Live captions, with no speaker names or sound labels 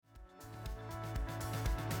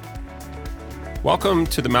Welcome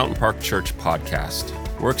to the Mountain Park Church podcast.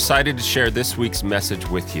 We're excited to share this week's message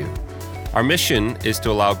with you. Our mission is to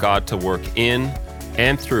allow God to work in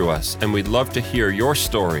and through us, and we'd love to hear your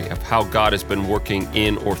story of how God has been working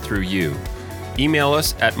in or through you. Email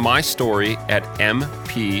us at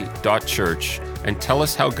mystory@mp.church and tell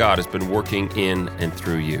us how God has been working in and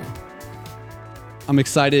through you. I'm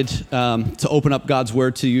excited to open up God's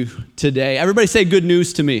word to you today. Everybody say good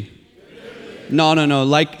news to me. No.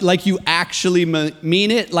 Like you actually mean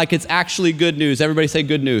it, like it's actually good news. Everybody say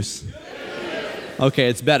good news. Okay,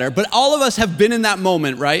 it's better. But all of us have been in that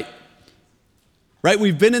moment, right? Right?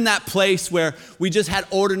 We've been in that place where we just had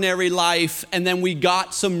ordinary life and then we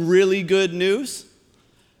got some really good news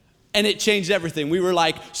and it changed everything. We were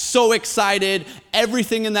like so excited.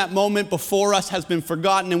 Everything in that moment before us has been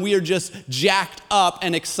forgotten and we are just jacked up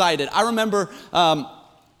and excited. I remember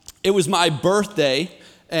it was my birthday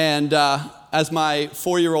and as my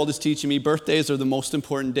 4-year-old is teaching me, birthdays are the most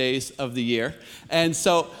important days of the year. And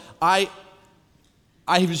so I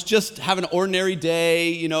was just having an ordinary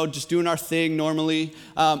day, just doing our thing normally.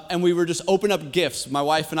 And we were just opening up gifts. My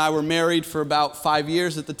wife and I were married for about 5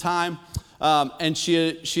 years at the time. And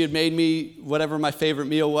she had made me whatever my favorite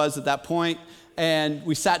meal was at that point. And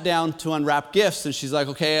we sat down to unwrap gifts. And she's like,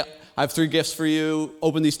 okay, I have 3 gifts for you.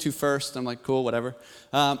 Open these 2 first. I'm like, cool, whatever.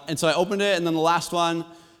 And so I opened it. And then the last one,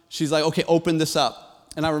 she's like, okay, open this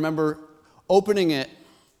up. And I remember opening it,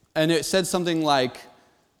 and it said something like,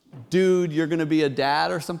 dude, you're going to be a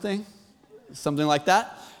dad or something like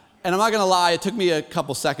that. And I'm not going to lie, it took me a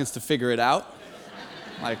couple seconds to figure it out.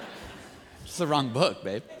 Like, it's the wrong book,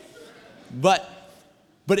 babe. But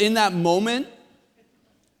in that moment,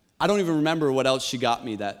 I don't even remember what else she got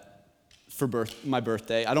me for my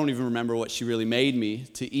birthday. I don't even remember what she really made me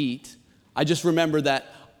to eat. I just remember that,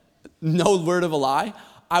 no word of a lie,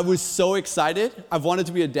 I was so excited. I've wanted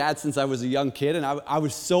to be a dad since I was a young kid, and I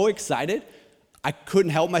was so excited, I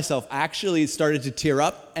couldn't help myself. I actually started to tear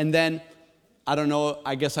up, and then, I don't know,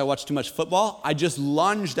 I guess I watched too much football. I just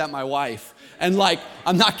lunged at my wife, and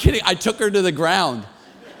I'm not kidding, I took her to the ground.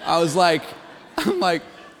 I'm like,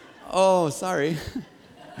 oh, sorry.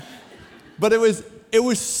 But it was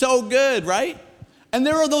so good, right? And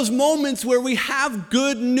there are those moments where we have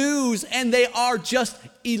good news and they are just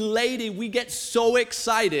elated. We get so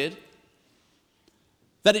excited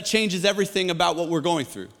that it changes everything about what we're going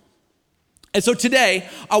through. And so today,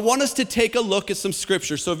 I want us to take a look at some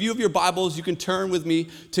scripture. So if you have your Bibles, you can turn with me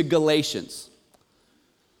to Galatians.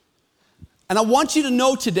 And I want you to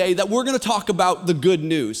know today that we're going to talk about the good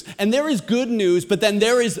news. And there is good news, but then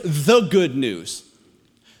there is the good news.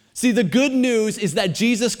 See, the good news is that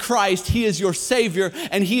Jesus Christ, He is your Savior,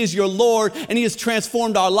 and He is your Lord, and He has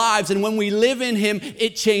transformed our lives. And when we live in Him,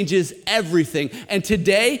 it changes everything. And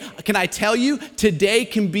today, can I tell you, today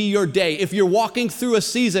can be your day. If you're walking through a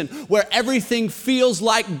season where everything feels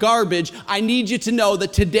like garbage, I need you to know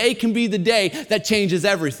that today can be the day that changes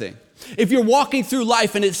everything. If you're walking through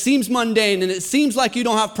life and it seems mundane and it seems like you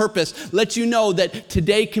don't have purpose, let you know that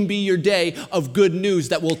today can be your day of good news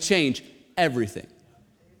that will change everything.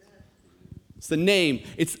 It's the name,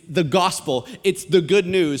 it's the gospel, it's the good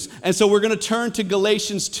news. And so we're going to turn to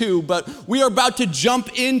Galatians 2, but we are about to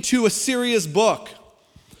jump into a serious book.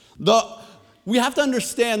 We have to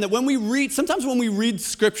understand that sometimes when we read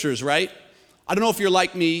scriptures, right? I don't know if you're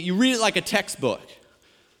like me, you read it like a textbook.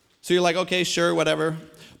 So you're like, okay, sure, whatever.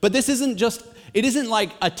 But it isn't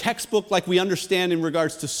like a textbook like we understand in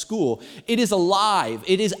regards to school. It is alive,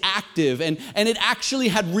 it is active, and it actually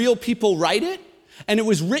had real people write it. And it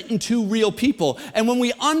was written to real people. And when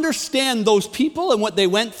we understand those people and what they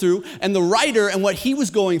went through, and the writer and what he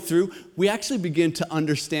was going through, we actually begin to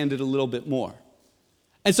understand it a little bit more.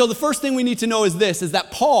 And so the first thing we need to know is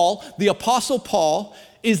that Paul, the Apostle Paul,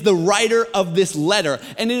 is the writer of this letter.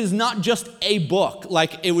 And it is not just a book,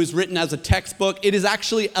 like it was written as a textbook. It is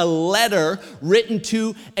actually a letter written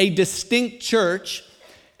to a distinct church,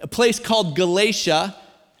 a place called Galatia,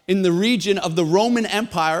 in the region of the Roman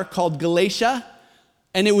Empire called Galatia.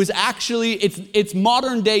 And it was actually, it's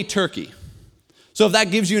modern day Turkey. So if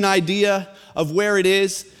that gives you an idea of where it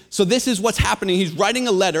is. So this is what's happening. He's writing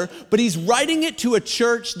a letter, but he's writing it to a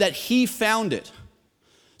church that he founded.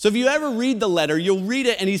 So if you ever read the letter, you'll read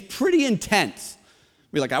it and he's pretty intense.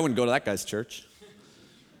 Be like, I wouldn't go to that guy's church.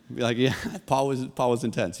 Be like, yeah, Paul was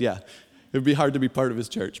intense, yeah. It'd be hard to be part of his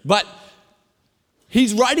church. But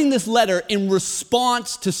he's writing this letter in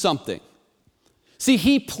response to something. See,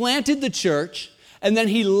 he planted the church, and then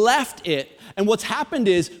he left it. And what's happened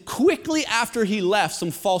is, quickly after he left,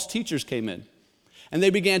 some false teachers came in. And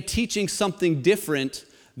they began teaching something different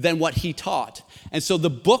than what he taught. And so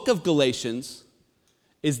the book of Galatians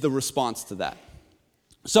is the response to that.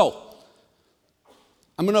 So,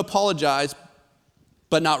 I'm going to apologize,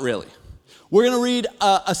 but not really. We're going to read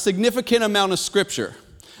a significant amount of scripture.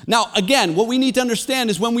 Now, again, what we need to understand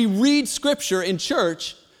is when we read scripture in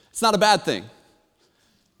church, it's not a bad thing.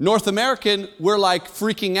 North American, we're like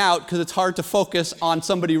freaking out because it's hard to focus on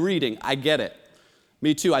somebody reading. I get it.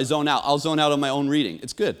 Me too, I zone out. I'll zone out on my own reading.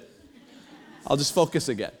 It's good. I'll just focus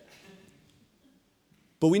again.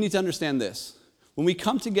 But we need to understand this. When we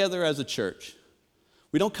come together as a church,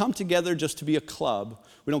 we don't come together just to be a club.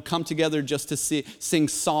 We don't come together just to sing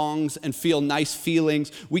songs and feel nice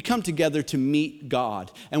feelings. We come together to meet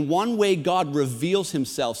God. And one way God reveals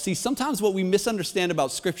himself. See, sometimes what we misunderstand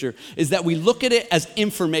about Scripture is that we look at it as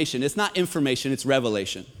information. It's not information, it's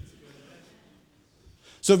revelation.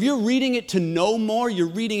 So if you're reading it to know more, you're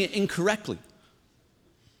reading it incorrectly.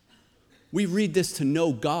 We read this to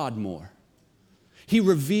know God more. He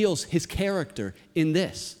reveals his character in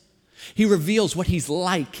this. He reveals what he's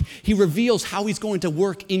like. He reveals how he's going to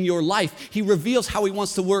work in your life. He reveals how he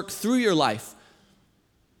wants to work through your life.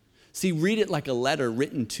 See, read it like a letter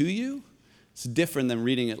written to you. It's different than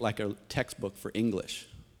reading it like a textbook for English.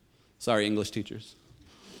 Sorry, English teachers.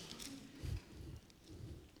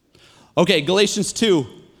 Okay, Galatians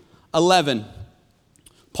 2:11.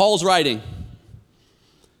 Paul's writing.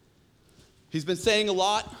 He's been saying a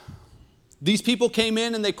lot. These people came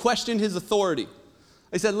in and they questioned his authority.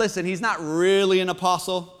 They said, listen, he's not really an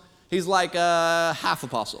apostle. He's like a half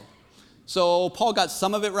apostle. So Paul got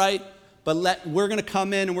some of it right, but we're going to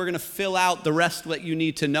come in and we're going to fill out the rest that you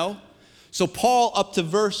need to know. So Paul, up to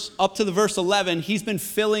the verse 11, he's been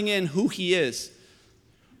filling in who he is,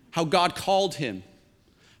 how God called him,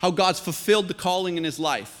 how God's fulfilled the calling in his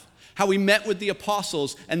life, how he met with the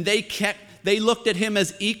apostles, and they looked at him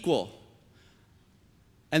as equal.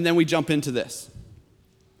 And then we jump into this.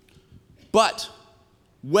 But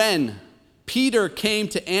when Peter came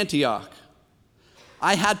to Antioch,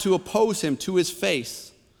 I had to oppose him to his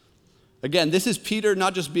face. Again, this is Peter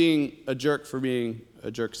not just being a jerk for being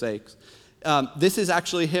a jerk's sake. This is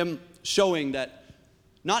actually him showing that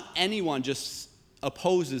not anyone just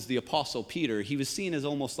opposes the apostle Peter. He was seen as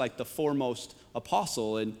almost like the foremost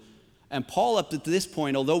apostle. And Paul, up to this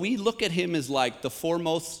point, although we look at him as like the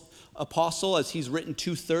foremost apostle, as he's written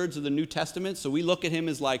 2/3 of the New Testament, so we look at him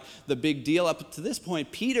as like the big deal. Up to this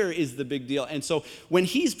point, Peter is the big deal. And so when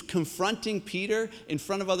he's confronting Peter in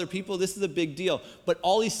front of other people, this is a big deal. But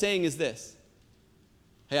all he's saying is this: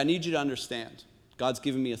 hey, I need you to understand, God's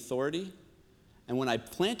given me authority. And when I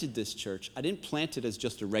planted this church, I didn't plant it as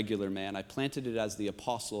just a regular man. I planted it as the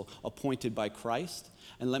apostle appointed by Christ.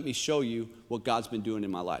 And let me show you what God's been doing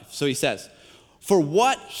in my life. So he says, for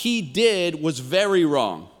what he did was very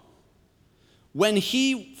wrong. When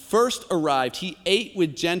he first arrived, he ate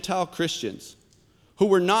with Gentile Christians who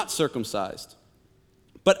were not circumcised.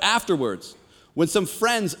 But afterwards, when some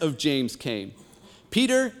friends of James came,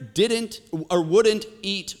 Peter didn't or wouldn't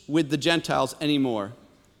eat with the Gentiles anymore.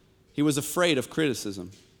 He was afraid of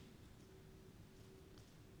criticism.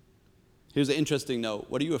 Here's an interesting note.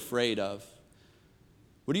 What are you afraid of?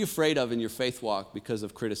 What are you afraid of in your faith walk because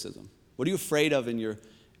of criticism? What are you afraid of in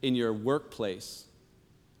your workplace?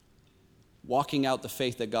 Walking out the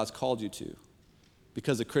faith that God's called you to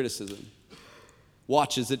because of criticism.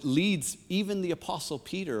 Watch as it leads even the apostle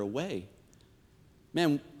Peter away.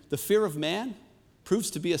 Man, the fear of man proves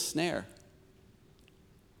to be a snare.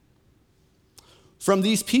 From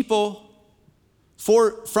these people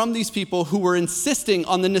who were insisting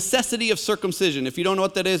on the necessity of circumcision. If you don't know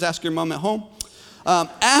what that is, ask your mom at home.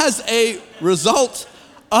 As a result,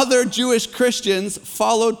 other Jewish Christians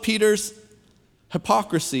followed Peter's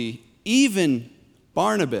hypocrisy. Even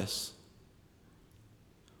Barnabas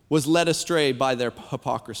was led astray by their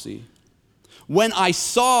hypocrisy. When I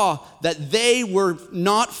saw that they were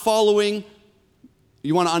not following,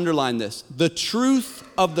 you want to underline this, the truth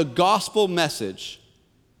of the gospel message,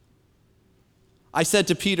 I said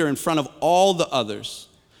to Peter in front of all the others,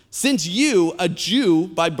 since you, a Jew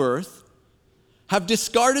by birth, have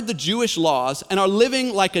discarded the Jewish laws and are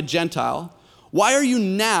living like a Gentile, why are you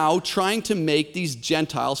now trying to make these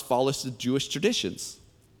Gentiles follow the Jewish traditions?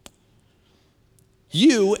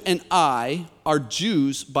 You and I are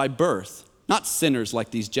Jews by birth, not sinners like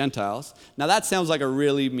these Gentiles. Now that sounds like a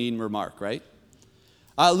really mean remark, right?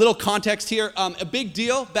 A little context here. A big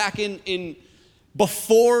deal back in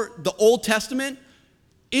before the Old Testament,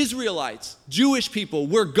 Israelites, Jewish people,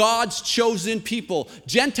 were God's chosen people.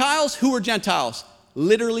 Gentiles, who were Gentiles?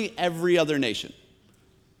 Literally every other nation.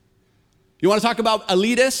 You want to talk about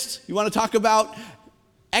elitist? You want to talk about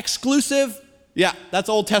exclusive? Yeah, that's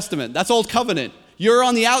Old Testament. That's Old Covenant. You're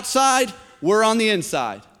on the outside, we're on the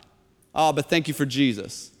inside. Oh, but thank you for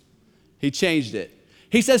Jesus. He changed it.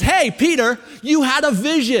 He says, hey, Peter, you had a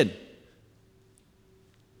vision.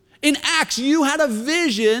 In Acts, you had a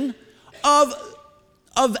vision of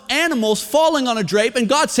animals falling on a drape, and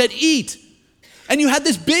God said, eat. And you had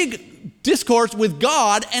this big discourse with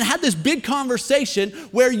God and had this big conversation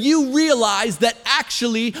where you realized that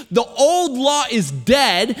actually the old law is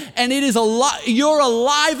dead and it is you're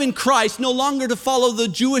alive in Christ, no longer to follow the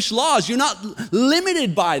Jewish laws. You're not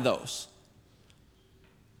limited by those.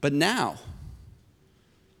 But now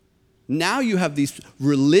you have these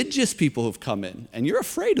religious people who've come in and you're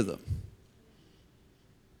afraid of them.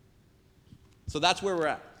 So that's where we're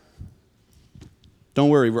at. Don't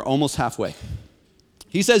worry, we're almost halfway.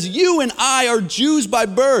 He says, you and I are Jews by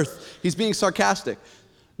birth. He's being sarcastic.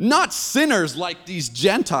 Not sinners like these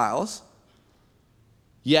Gentiles.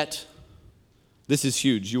 Yet, this is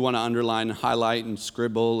huge. You want to underline and highlight and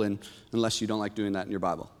scribble, and unless you don't like doing that in your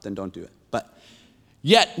Bible, then don't do it. But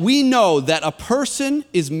yet, we know that a person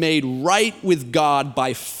is made right with God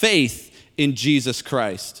by faith in Jesus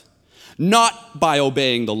Christ, not by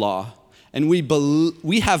obeying the law. And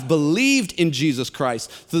we have believed in Jesus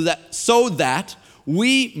Christ so that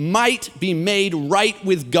we might be made right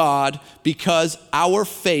with God because our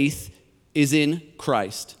faith is in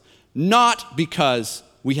Christ, not because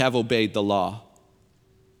we have obeyed the law.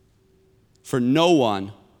 For no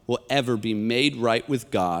one will ever be made right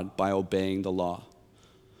with God by obeying the law.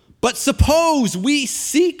 But suppose we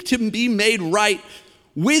seek to be made right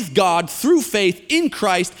with God through faith in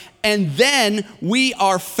Christ, and then we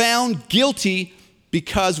are found guilty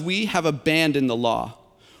because we have abandoned the law.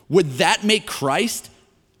 Would that mean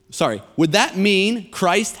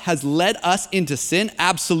Christ has led us into sin?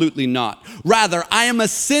 Absolutely not. Rather, I am a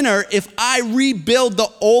sinner if I rebuild the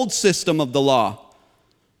old system of the law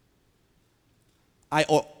I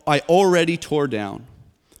already tore down.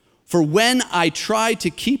 For when I tried to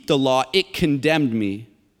keep the law, it condemned me.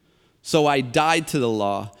 So I died to the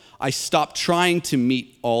law. I stopped trying to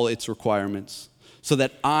meet all its requirements so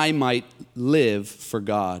that I might live for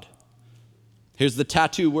God. Here's the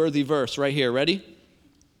tattoo-worthy verse right here. Ready?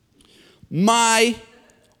 My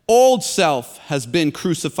old self has been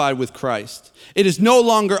crucified with Christ. It is no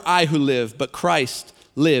longer I who live, but Christ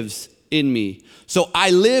lives in me. So I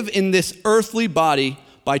live in this earthly body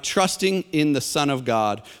by trusting in the Son of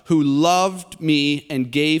God, who loved me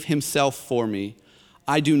and gave himself for me.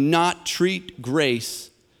 I do not treat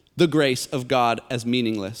the grace of God as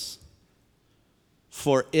meaningless.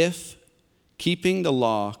 For if keeping the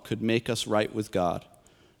law could make us right with God,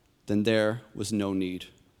 then there was no need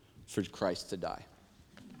for Christ to die.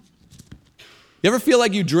 You ever feel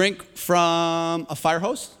like you drink from a fire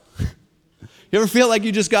hose? You ever feel like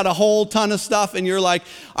you just got a whole ton of stuff and you're like,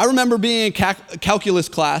 I remember being in calculus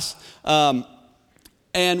class, and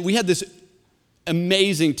we had this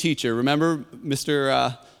amazing teacher. Remember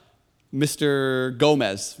Mr.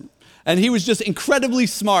 Gomez? And he was just incredibly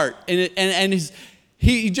smart, and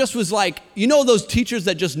he just was like, you know those teachers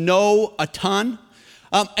that just know a ton?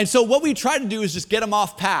 And so what we tried to do is just get him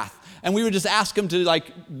off path. And we would just ask him to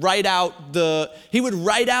he would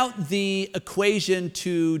write out the equation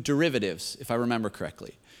to derivatives, if I remember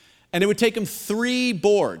correctly. And it would take him 3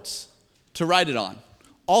 boards to write it on.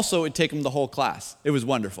 Also, it would take him the whole class. It was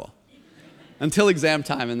wonderful. Until exam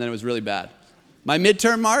time, and then it was really bad. My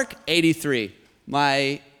midterm mark, 83.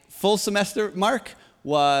 My full semester mark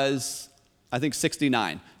was, I think,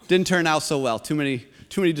 69. Didn't turn out so well. Too many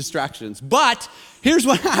distractions. But here's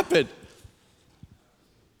what happened.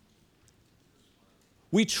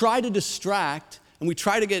 We try to distract, and we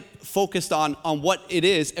try to get focused on what it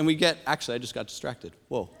is, and actually, I just got distracted.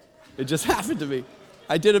 Whoa, it just happened to me.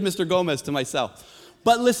 I did a Mr. Gomez to myself.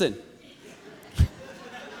 But listen.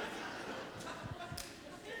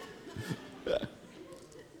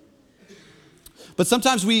 But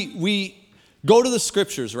sometimes we go to the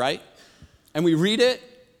scriptures, right? And we read it,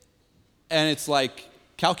 and it's like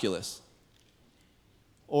calculus.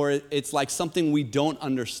 Or it's like something we don't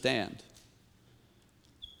understand.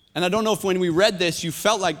 And I don't know if when we read this, you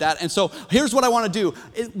felt like that. And so here's what I want to do.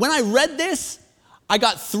 When I read this, I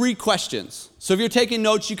got 3 questions. So if you're taking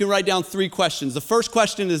notes, you can write down 3 questions. The first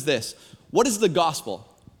question is this: what is the gospel?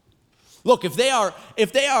 Look, if they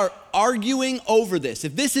are arguing over this,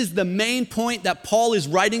 if this is the main point that Paul is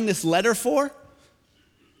writing this letter for,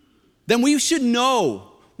 then we should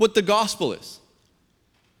know what the gospel is.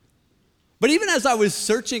 But even as I was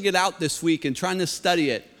searching it out this week and trying to study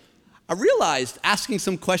it, I realized, asking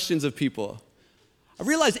some questions of people, I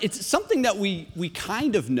realized it's something that we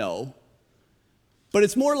kind of know, But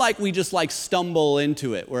it's more like we just like stumble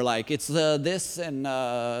into it. We're like, it's this and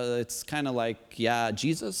it's kind of like, yeah,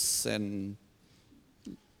 Jesus and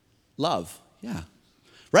love. Yeah.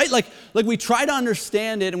 Right? Like we try to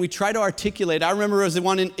understand it and we try to articulate. I remember I was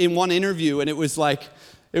in one interview and it was like,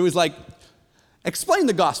 explain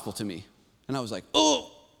the gospel to me. And I was like, blah,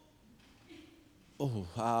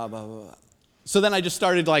 blah, blah. So then I just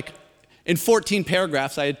started like, in 14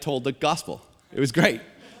 paragraphs, I had told the gospel. It was great.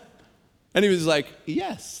 And he was like,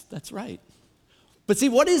 yes, that's right. But see,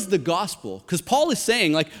 what is the gospel? Because Paul is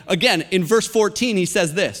saying, like, again, in verse 14, he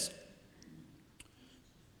says this.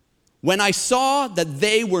 When I saw that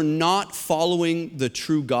they were not following the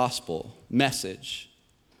true gospel message,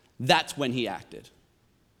 that's when he acted.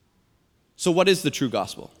 So what is the true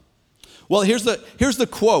gospel? Well, here's the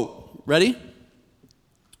quote. Ready?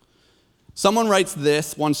 Someone writes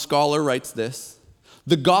this, one scholar writes this.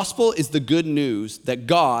 The gospel is the good news that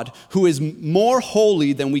God, who is more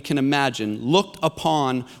holy than we can imagine, looked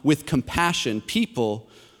upon with compassion people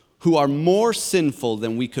who are more sinful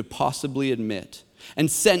than we could possibly admit, and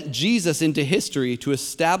sent Jesus into history to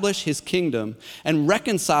establish his kingdom and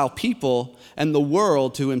reconcile people and the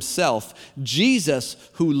world to himself. Jesus,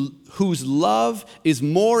 whose love is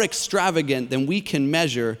more extravagant than we can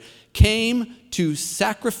measure, came to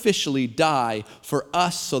sacrificially die for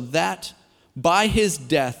us so that by his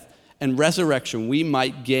death and resurrection we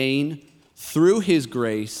might gain through his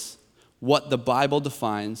grace what the Bible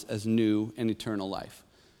defines as new and eternal life.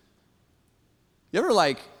 You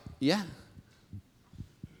ever yeah.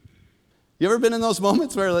 You ever been in those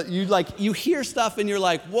moments where you hear stuff and you're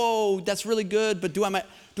like, whoa, that's really good, but do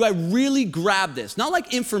I really grab this? Not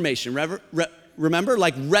like information, remember,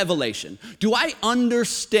 like revelation. Do I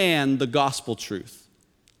understand the gospel truth?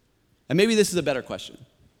 And maybe this is a better question.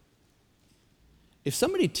 If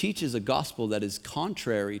somebody teaches a gospel that is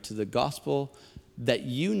contrary to the gospel that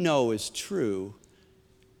you know is true,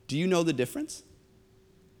 do you know the difference?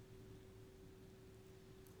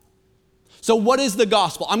 So what is the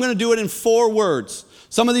gospel? I'm going to do it in 4 words.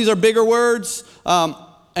 Some of these are bigger words,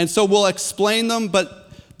 and so we'll explain them,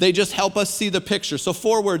 but they just help us see the picture. So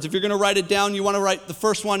 4 words. If you're going to write it down, you want to write, the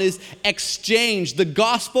first one is exchange. The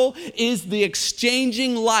gospel is the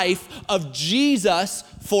exchanging life of Jesus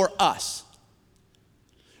for us.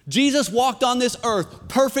 Jesus walked on this earth,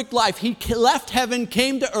 perfect life. He left heaven,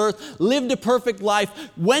 came to earth, lived a perfect life,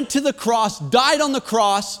 went to the cross, died on the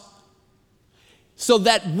cross, so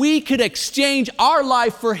that we could exchange our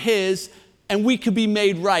life for his, and we could be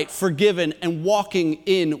made right, forgiven, and walking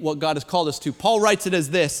in what God has called us to. Paul writes it as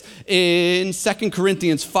this in 2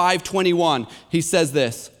 Corinthians 5:21. He says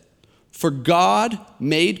this, "For God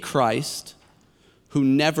made Christ, who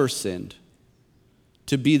never sinned,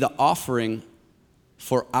 to be the offering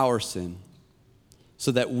for our sin,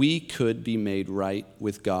 so that we could be made right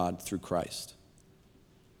with God through Christ."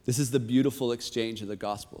 This is the beautiful exchange of the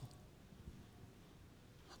gospel.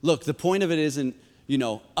 Look, the point of it isn't,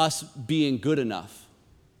 us being good enough.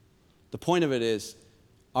 The point of it is,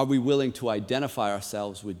 are we willing to identify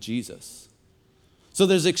ourselves with Jesus? So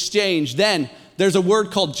there's exchange. Then there's a word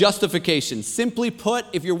called justification. Simply put,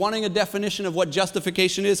 if you're wanting a definition of what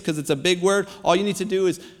justification is, because it's a big word, all you need to do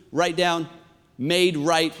is write down made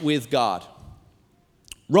right with God.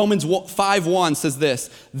 Romans 5:1 says this,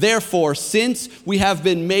 "Therefore, since we have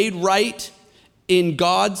been made right in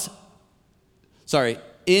God's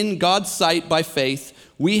sight by faith,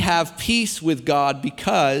 we have peace with God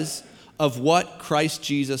because of what Christ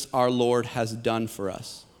Jesus our Lord has done for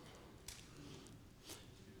us."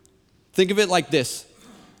 Think of it like this,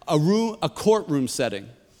 a courtroom setting.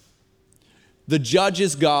 The judge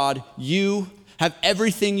is God, you have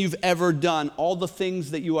everything you've ever done, all the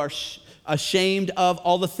things that you are ashamed of,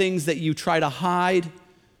 all the things that you try to hide,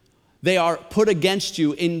 they are put against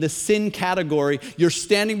you in the sin category. You're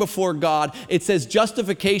standing before God. It says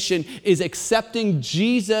justification is accepting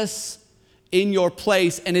Jesus in your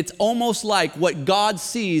place, and it's almost like what God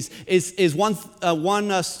sees is one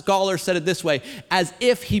scholar said it this way, as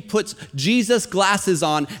if he puts Jesus glasses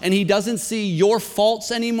on and he doesn't see your faults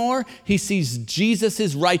anymore, he sees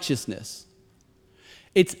Jesus' righteousness.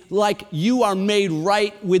 It's like you are made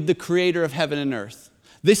right with the creator of heaven and earth.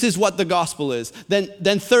 This is what the gospel is.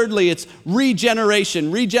 Then thirdly, it's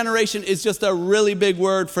regeneration. Regeneration is just a really big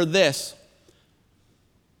word for this.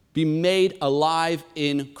 Be made alive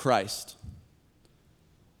in Christ.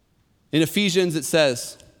 In Ephesians it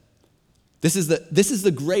says, this is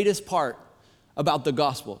the greatest part about the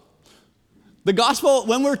gospel. The gospel,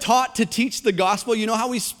 when we're taught to teach the gospel, you know how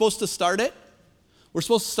we're supposed to start it? We're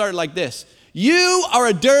supposed to start it like this. You are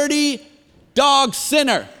a dirty dog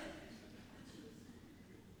sinner.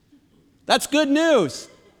 That's good news.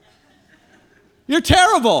 You're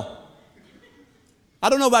terrible. I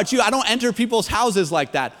don't know about you. I don't enter people's houses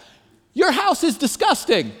like that. Your house is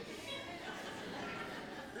disgusting.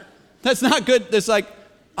 That's not good. It's like,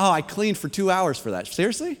 oh, I cleaned for 2 hours for that.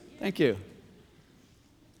 Seriously? Thank you.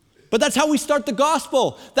 But that's how we start the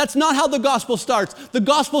gospel. That's not how the gospel starts. The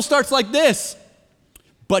gospel starts like this.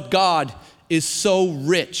 But God is so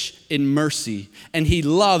rich in mercy, and he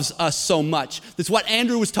loves us so much. That's what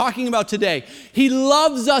Andrew was talking about today. He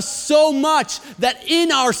loves us so much that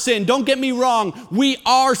in our sin, don't get me wrong, we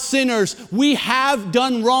are sinners. We have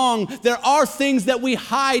done wrong. There are things that we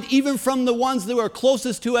hide even from the ones that are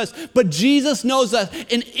closest to us, but Jesus knows us,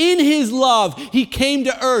 and in his love, he came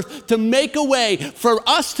to earth to make a way for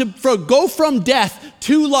us to go from death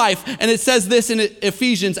to life. And it says this in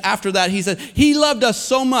Ephesians after that. He said, he loved us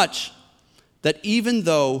so much that even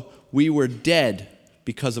though we were dead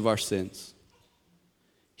because of our sins,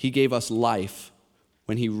 he gave us life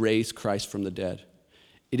when he raised Christ from the dead.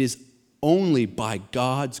 It is only by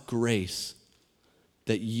God's grace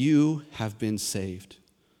that you have been saved.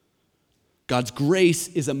 God's grace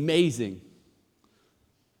is amazing.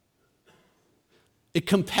 It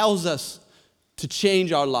compels us to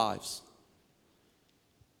change our lives.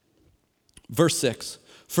 Verse 6,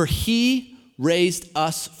 for he raised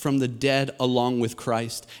us from the dead along with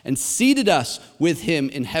Christ and seated us with him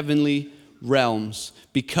in heavenly realms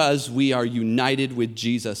because we are united with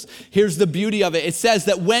Jesus. Here's the beauty of it. It says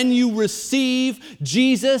that when you receive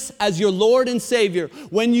Jesus as your Lord and Savior,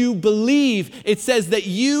 when you believe, it says that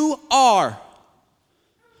you are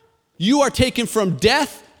taken from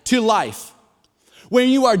death to life. When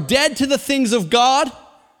you are dead to the things of God,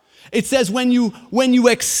 it says when you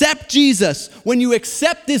accept Jesus, when you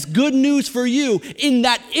accept this good news for you, in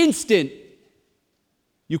that instant,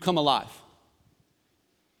 you come alive.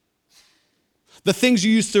 The things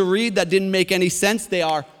you used to read that didn't make any sense, they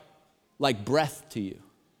are like breath to you.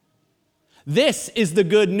 This is the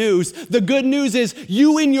good news. The good news is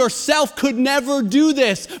you in yourself could never do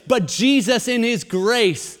this, but Jesus in his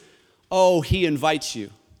grace, oh, he invites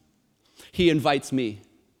you. He invites me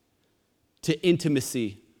to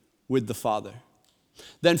intimacy with the Father.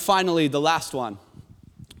 Then finally, the last one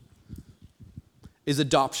is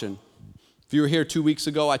adoption. If you were here 2 weeks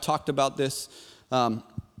ago, I talked about this a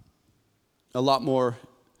lot more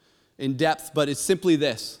in depth, but it's simply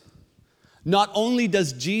this. Not only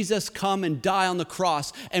does Jesus come and die on the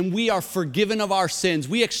cross and we are forgiven of our sins,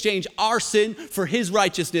 we exchange our sin for his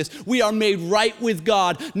righteousness. We are made right with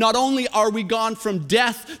God. Not only are we gone from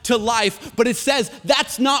death to life, but it says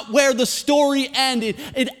that's not where the story ended.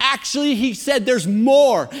 It actually, he said, there's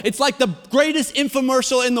more. It's like the greatest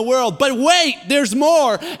infomercial in the world. But wait, there's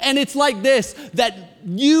more. And it's like this, that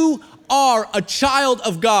you are a child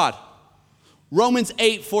of God. Romans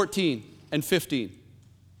 8:14 and 15.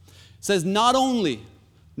 It says, not only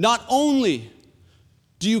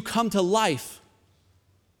do you come to life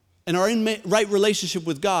and are in right relationship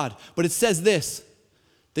with God, but it says this,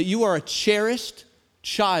 that you are a cherished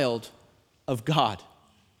child of God.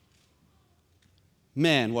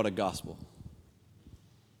 Man, what a gospel.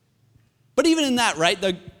 But even in that, right,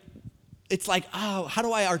 it's like, oh, how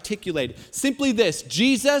do I articulate it? Simply this,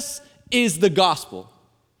 Jesus is the gospel.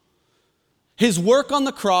 His work on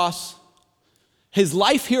the cross, his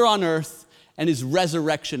life here on earth, and his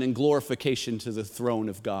resurrection and glorification to the throne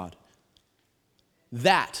of God.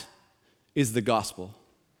 That is the gospel.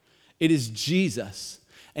 It is Jesus,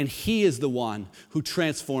 and he is the one who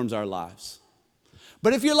transforms our lives.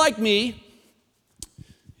 But if you're like me,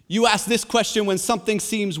 you ask this question when something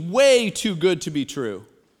seems way too good to be true.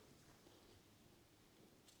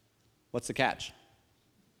 What's the catch?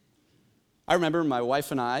 I remember my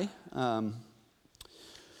wife and I,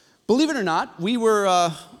 believe it or not, we were,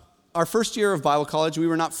 our first year of Bible college, we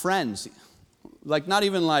were not friends. Like, not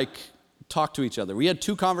even like talk to each other. We had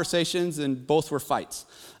 2 conversations and both were fights.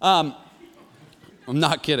 I'm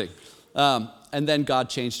not kidding. And then God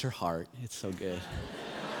changed her heart. It's so good.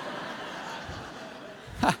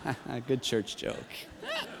 Good church joke.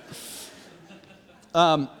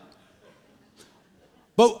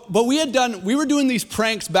 But we were doing these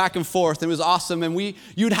pranks back and forth. It was awesome. And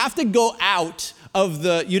you'd have to go out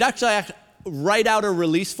you'd actually have to write out a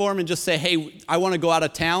release form and just say, hey, I want to go out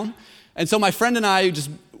of town. And so my friend and I just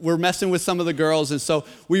were messing with some of the girls. And so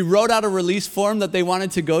we wrote out a release form that they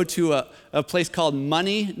wanted to go to a place called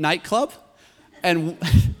Money Nightclub and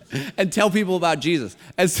tell people about Jesus.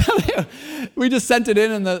 And so we just sent it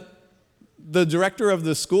in, and the director of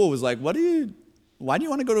the school was like, why do you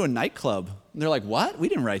want to go to a nightclub? And they're like, what? We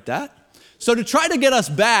didn't write that. So to try to get us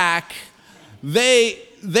back,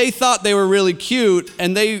 they thought they were really cute,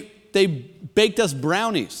 and they they baked us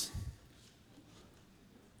brownies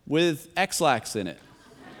with X-Lax in it.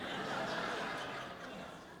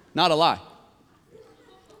 Not a lie.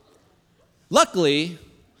 Luckily,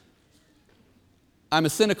 I'm a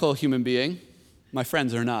cynical human being. My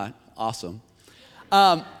friends are not. Awesome.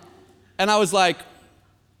 And I was like,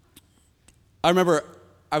 I remember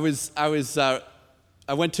I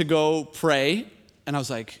went to go pray, and I was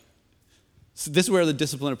like, so this is where the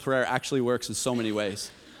discipline of prayer actually works in so many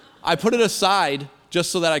ways. I put it aside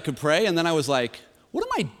just so that I could pray, and then I was like, what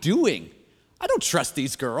am I doing? I don't trust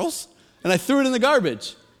these girls. And I threw it in the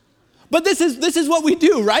garbage. But this is what we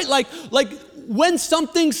do, right? Like when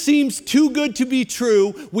something seems too good to be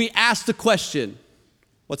true, we ask the question,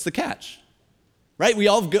 what's the catch? Right?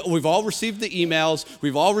 We've all received the emails.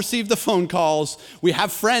 We've all received the phone calls. We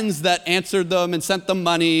have friends that answered them and sent them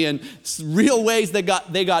money and real ways they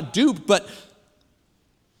got duped. But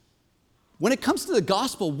when it comes to the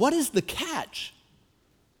gospel, what is the catch?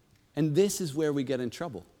 And this is where we get in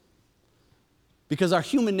trouble. Because our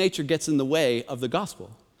human nature gets in the way of the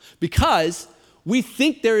gospel. Because we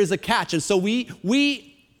think there is a catch. And so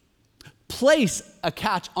we place a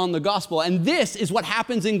catch on the gospel. And this is what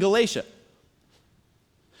happens in Galatia.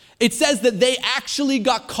 It says that they actually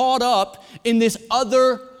got caught up in this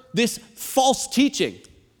false teaching.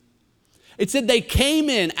 It said they came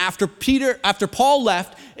in after Paul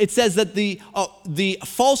left. It says that the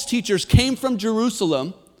false teachers came from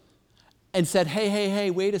Jerusalem and said, hey,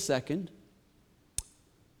 wait a second.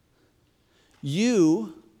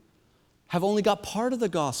 You have only got part of the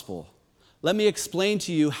gospel. Let me explain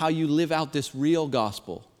to you how you live out this real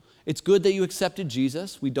gospel. It's good that you accepted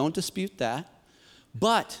Jesus. We don't dispute that.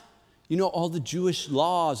 But, all the Jewish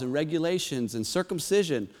laws and regulations and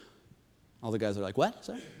circumcision, all the guys are like, what?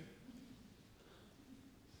 Sorry?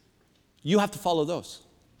 You have to follow those.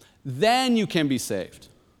 Then you can be saved.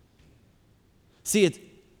 See,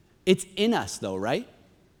 it's in us though, right?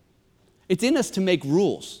 It's in us to make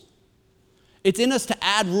rules. It's in us to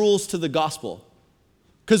add rules to the gospel.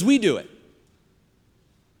 Because we do it.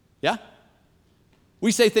 Yeah?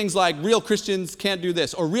 We say things like real Christians can't do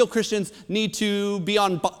this, or real Christians need to be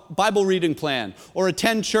on Bible reading plan, or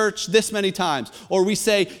attend church this many times, or we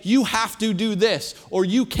say you have to do this, or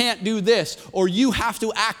you can't do this, or you have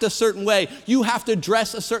to act a certain way, you have to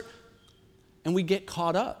dress a certain, and we get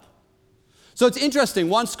caught up. So it's interesting,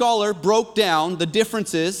 one scholar broke down the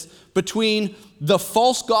differences between the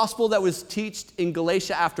false gospel that was taught in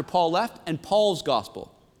Galatia after Paul left and Paul's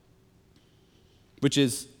gospel, which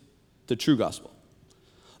is the true gospel.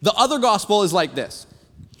 The other gospel is like this.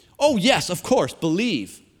 Oh, yes, of course,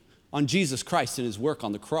 believe on Jesus Christ and his work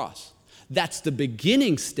on the cross. That's the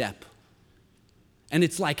beginning step. And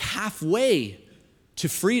it's like halfway to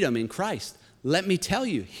freedom in Christ. Let me tell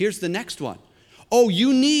you, here's the next one. Oh,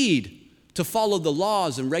 you need to follow the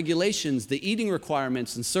laws and regulations, the eating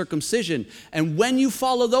requirements and circumcision. And when you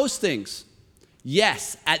follow those things,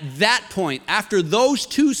 yes, at that point, after those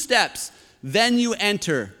two steps, then you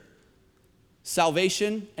enter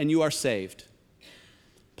salvation and you are saved.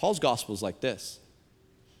 Paul's gospel is like this.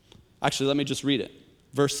 Actually, let me just read it.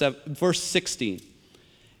 Verse 16.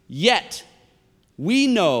 Yet we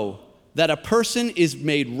know that a person is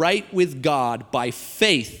made right with God by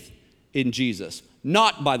faith in Jesus,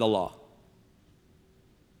 not by the law.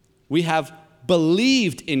 We have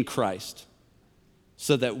believed in Christ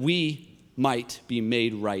so that we might be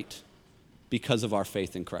made right because of our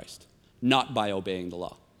faith in Christ, not by obeying the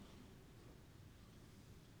law.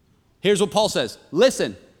 Here's what Paul says.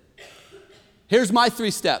 Listen, here's my 3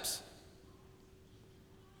 steps.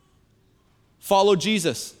 Follow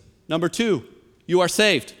Jesus. Number 2, you are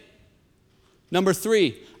saved. Number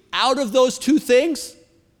 3, out of those 2 things,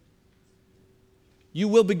 you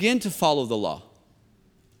will begin to follow the law.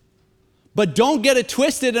 But don't get it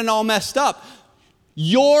twisted and all messed up.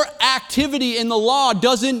 Your activity in the law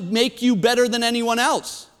doesn't make you better than anyone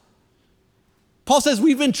else. Paul says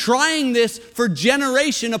we've been trying this for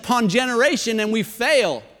generation upon generation and we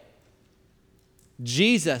fail.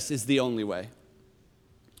 Jesus is the only way.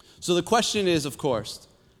 So the question is, of course,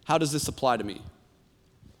 how does this apply to me?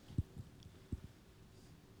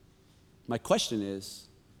 My question is,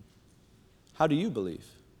 how do you believe?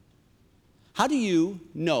 How do you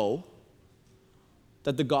know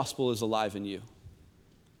that the gospel is alive in you?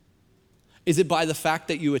 Is it by the fact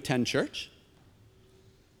that you attend church?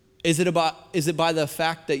 Is it by the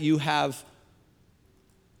fact that you have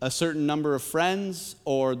a certain number of friends,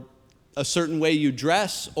 or a certain way you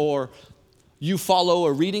dress, or you follow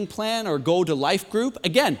a reading plan, or go to life group?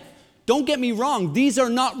 Again, don't get me wrong, these are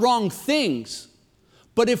not wrong things.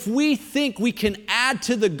 But if we think we can add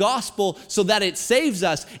to the gospel so that it saves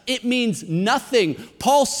us, it means nothing.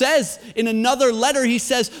 Paul says in another letter, he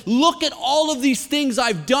says, look at all of these things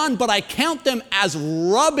I've done, but I count them as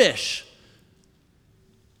rubbish.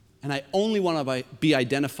 And I only want to be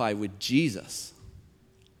identified with Jesus.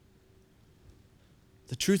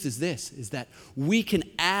 The truth is this, is that we can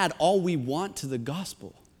add all we want to the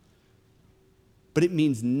gospel, but it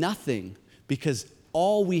means nothing because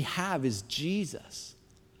all we have is Jesus.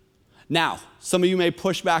 Now, some of you may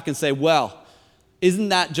push back and say, well, isn't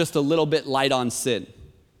that just a little bit light on sin?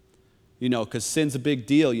 You know, because sin's a big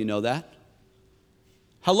deal, you know that?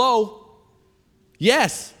 Hello?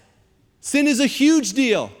 Yes, sin is a huge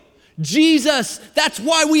deal. Jesus, that's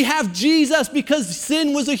why we have Jesus, because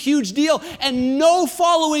sin was a huge deal, and no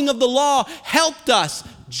following of the law helped us.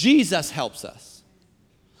 Jesus helps us.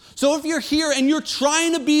 So if you're here and you're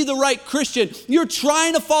trying to be the right Christian, you're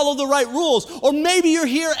trying to follow the right rules, or maybe you're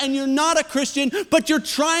here and you're not a Christian, but you're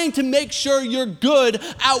trying to make sure your good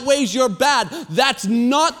outweighs your bad, that's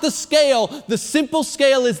not the scale. The simple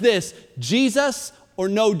scale is this: Jesus or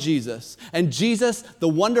no Jesus. And Jesus, the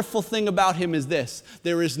wonderful thing about him is this: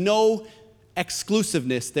 there is no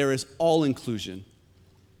exclusiveness, there is all inclusion.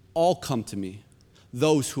 All come to me,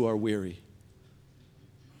 those who are weary.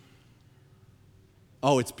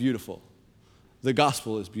 Oh, it's beautiful. The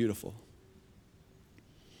gospel is beautiful.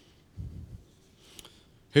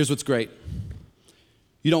 Here's what's great.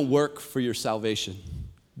 You don't work for your salvation.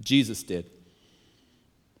 Jesus did.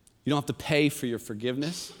 You don't have to pay for your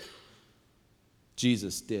forgiveness.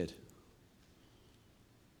 Jesus did.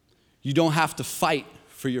 You don't have to fight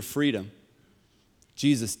for your freedom.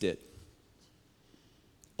 Jesus did.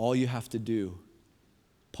 All you have to do,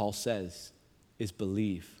 Paul says, is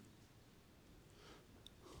believe.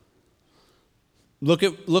 Look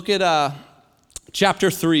at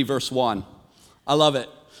chapter 3, verse 1. I love it.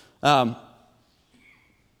 I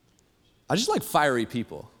just like fiery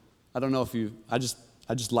people. I don't know if I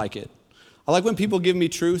just like it. I like when people give me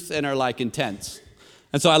truth and are like intense.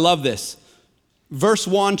 And so I love this. Verse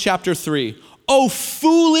 1, chapter 3. Oh,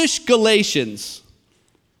 foolish Galatians.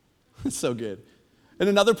 It's so good. And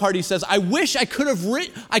another part he says, I wish I could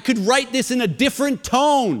write this in a different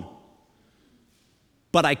tone,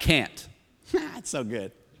 but I can't. It's so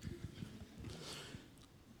good.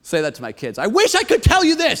 Say that to my kids. I wish I could tell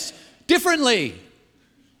you this differently,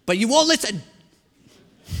 but you won't listen.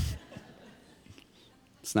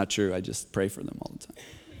 It's not true. I just pray for them all the time.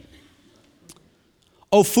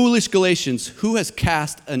 Oh, foolish Galatians, who has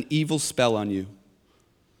cast an evil spell on you?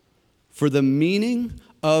 For the meaning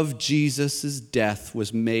of Jesus' death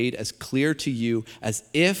was made as clear to you as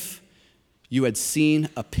if you had seen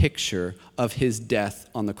a picture of his death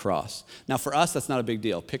on the cross. Now, for us, that's not a big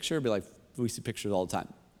deal. Picture, be like, we see pictures all the time.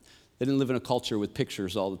 They didn't live in a culture with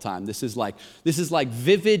pictures all the time. This is like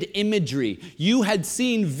vivid imagery. You had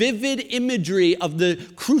seen vivid imagery of the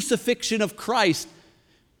crucifixion of Christ.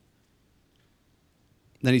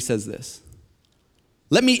 Then he says this.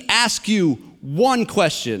 Let me ask you one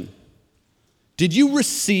question. Did you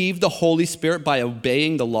receive the Holy Spirit by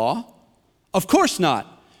obeying the law? Of course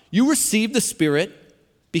not. You received the Spirit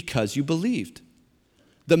because you believed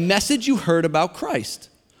the message you heard about Christ.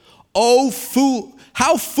 Oh,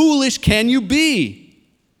 how foolish can you be?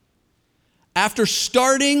 After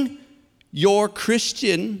starting your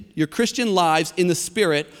Christian lives in the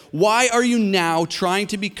Spirit, why are you now trying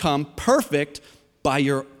to become perfect by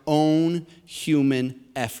your own human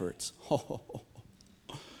efforts? Oh,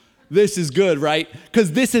 this is good, right?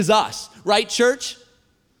 Because this is us, right, church?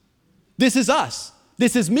 This is us.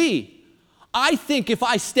 This is me. I think if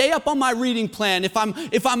I stay up on my reading plan, if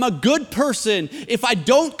I'm a good person, if I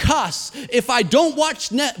don't cuss, if I don't watch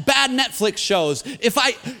bad Netflix shows, if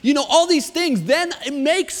all these things, then it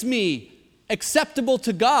makes me acceptable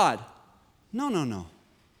to God. No.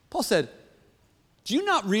 Paul said, do you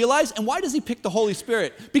not realize? And why does he pick the Holy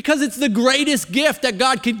Spirit? Because it's the greatest gift that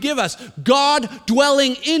God could give us. God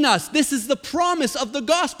dwelling in us. This is the promise of the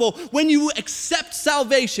gospel. When you accept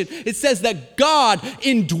salvation, it says that God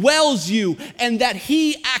indwells you and that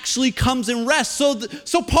he actually comes and rests.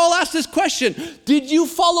 So Paul asked this question. Did you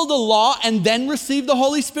follow the law and then receive the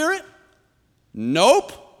Holy Spirit?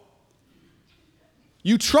 Nope.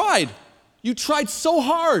 You tried. You tried so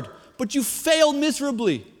hard, but you failed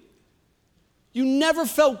miserably. You never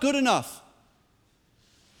felt good enough.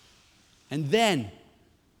 And then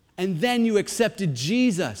you accepted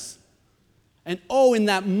Jesus. And in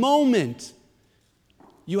that moment,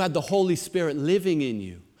 you had the Holy Spirit living in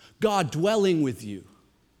you, God dwelling with you.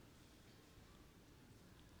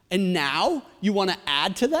 And now you want to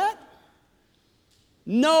add to that?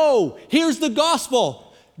 No, here's the gospel.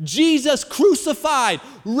 Jesus crucified,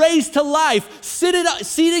 raised to life,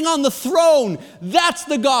 seating on the throne. That's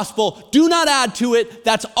the gospel. Do not add to it.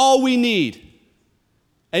 That's all we need.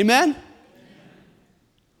 Amen?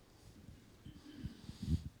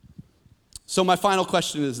 So my final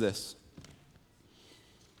question is this.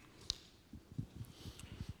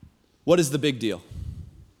 What is the big deal?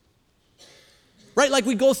 Right, like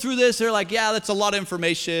we go through this, they're like, yeah, that's a lot of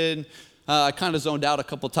information. I kind of zoned out a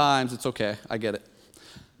couple times. It's okay, I get it.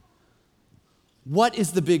 What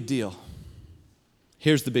is the big deal?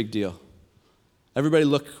 Here's the big deal. Everybody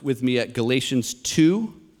look with me at Galatians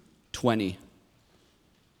 2:20.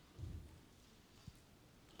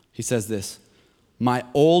 He says this, my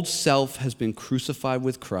old self has been crucified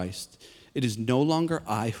with Christ. It is no longer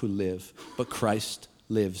I who live, but Christ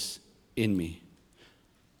lives in me.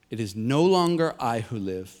 It is no longer I who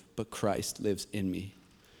live, but Christ lives in me.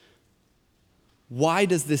 Why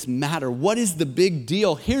does this matter? What is the big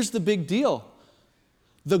deal? Here's the big deal.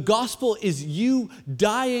 The gospel is you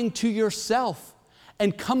dying to yourself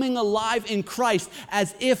and coming alive in Christ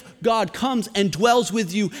as if God comes and dwells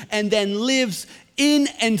with you and then lives in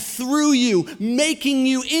and through you, making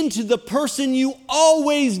you into the person you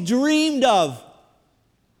always dreamed of.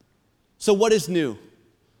 So what is new?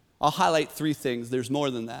 I'll highlight 3 things. There's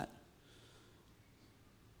more than that.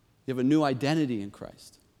 You have a new identity in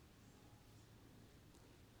Christ.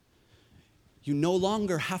 You no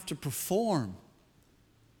longer have to perform.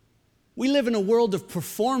 We live in a world of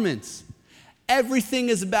performance. Everything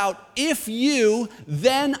is about if you,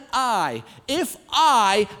 then I. If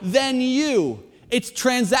I, then you. It's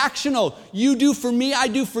transactional. You do for me, I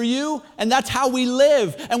do for you, and that's how we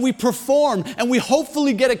live, and we perform, and we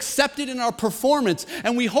hopefully get accepted in our performance,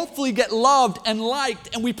 and we hopefully get loved and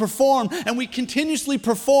liked, and we perform, and we continuously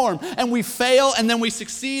perform, and we fail, and then we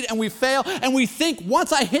succeed, and we fail, and we think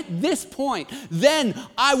once I hit this point, then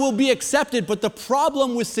I will be accepted. But the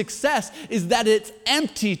problem with success is that it's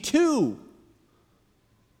empty too.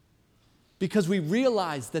 Because we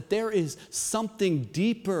realize that there is something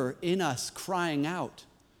deeper in us crying out.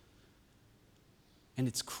 And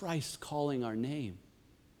it's Christ calling our name.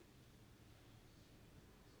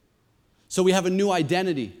 So we have a new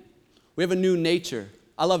identity. We have a new nature.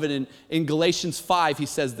 I love it. In Galatians 5, he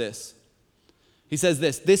says this. He says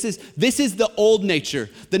this. This is the old nature.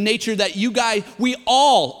 The nature that you guys, we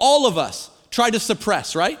all of us, try to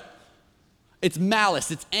suppress, right? It's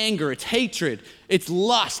malice, it's anger, it's hatred, it's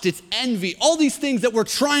lust, it's envy, all these things that we're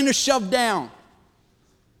trying to shove down.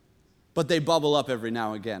 But they bubble up every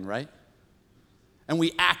now and again, right? And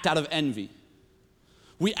we act out of envy.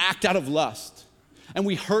 We act out of lust. And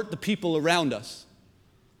we hurt the people around us.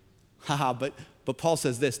 But Paul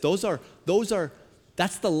says this,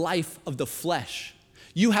 that's the life of the flesh.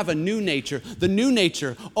 You have a new nature. The new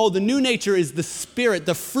nature is the Spirit,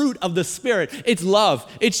 the fruit of the Spirit. It's love,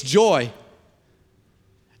 it's joy.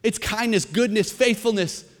 It's kindness, goodness,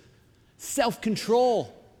 faithfulness,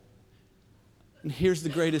 self-control. And here's the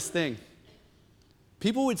greatest thing.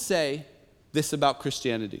 People would say this about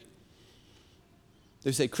Christianity.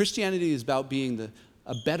 They say Christianity is about being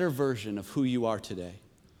a better version of who you are today.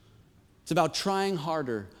 It's about trying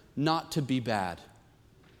harder not to be bad.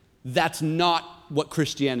 That's not what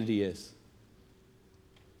Christianity is.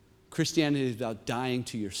 Christianity is about dying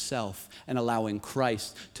to yourself and allowing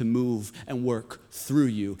Christ to move and work through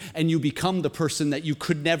you. And you become the person that you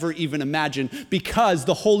could never even imagine because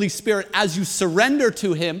the Holy Spirit, as you surrender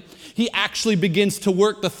to Him, He actually begins to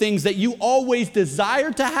work the things that you always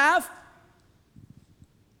desired to have.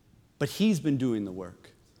 But He's been doing the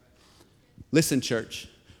work. Listen, church,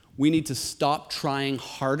 we need to stop trying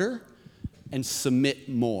harder and submit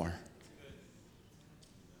more.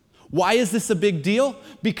 Why is this a big deal?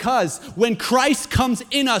 Because when Christ comes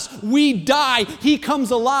in us, we die, He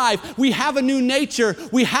comes alive, we have a new nature,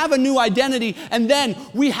 we have a new identity, and then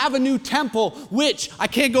we have a new temple, which I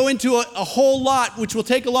can't go into a whole lot, which will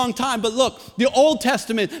take a long time, but look, the Old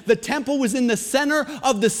Testament, the temple was in the center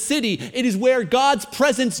of the city. It is where God's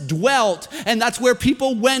presence dwelt, and that's where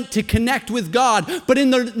people went to connect with God. But in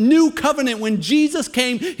the new covenant, when Jesus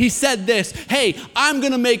came, He said this, hey, I'm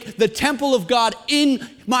going to make the temple of God in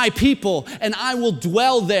my people, and I will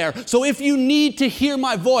dwell there. So if you need to hear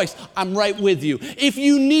my voice, I'm right with you. If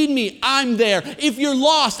you need me, I'm there. If you're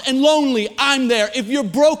lost and lonely, I'm there. If you're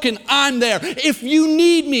broken, I'm there. If you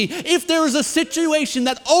need me, if there is a situation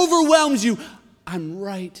that overwhelms you, I'm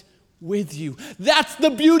right with you. That's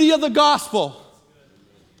the beauty of the gospel.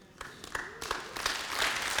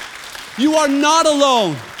 You are not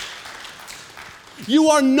alone. You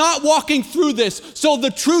are not walking through this. So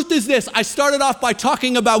the truth is this. I started off by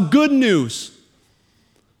talking about good news.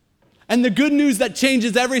 And the good news that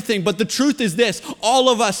changes everything. But the truth is this, all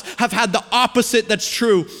of us have had the opposite that's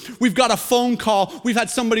true. We've got a phone call, we've had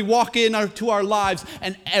somebody walk into our lives,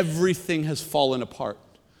 and everything has fallen apart.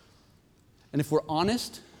 And if we're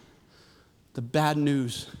honest, the bad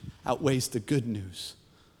news outweighs the good news.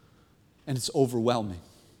 And it's overwhelming.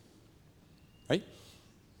 Right?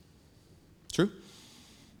 True?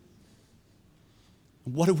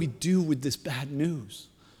 And what do we do with this bad news?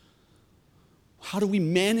 How do we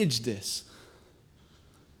manage this?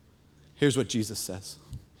 Here's what Jesus says.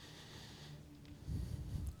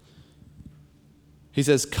 He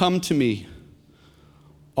says, "Come to me,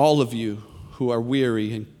 all of you who are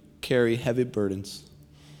weary and carry heavy burdens,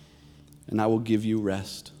 and I will give you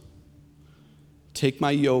rest. Take my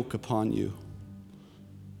yoke upon you.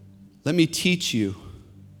 Let me teach you,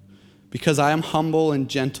 because I am humble and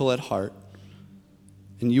gentle at heart,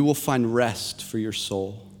 and you will find rest for your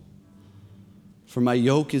soul. For my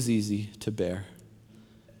yoke is easy to bear,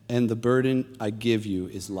 and the burden I give you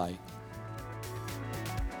is light."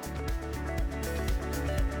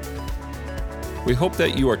 We hope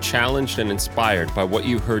that you are challenged and inspired by what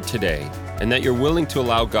you heard today, and that you're willing to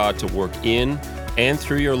allow God to work in and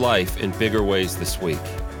through your life in bigger ways this week.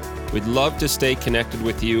 We'd love to stay connected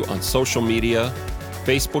with you on social media,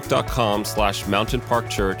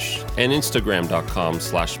 facebook.com/mountainparkchurch and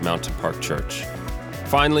instagram.com/mountainparkchurch.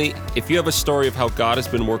 Finally, if you have a story of how God has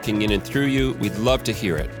been working in and through you, we'd love to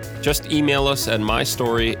hear it. Just email us at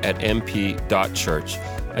mystory@mp.church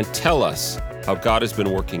and tell us how God has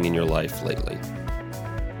been working in your life lately.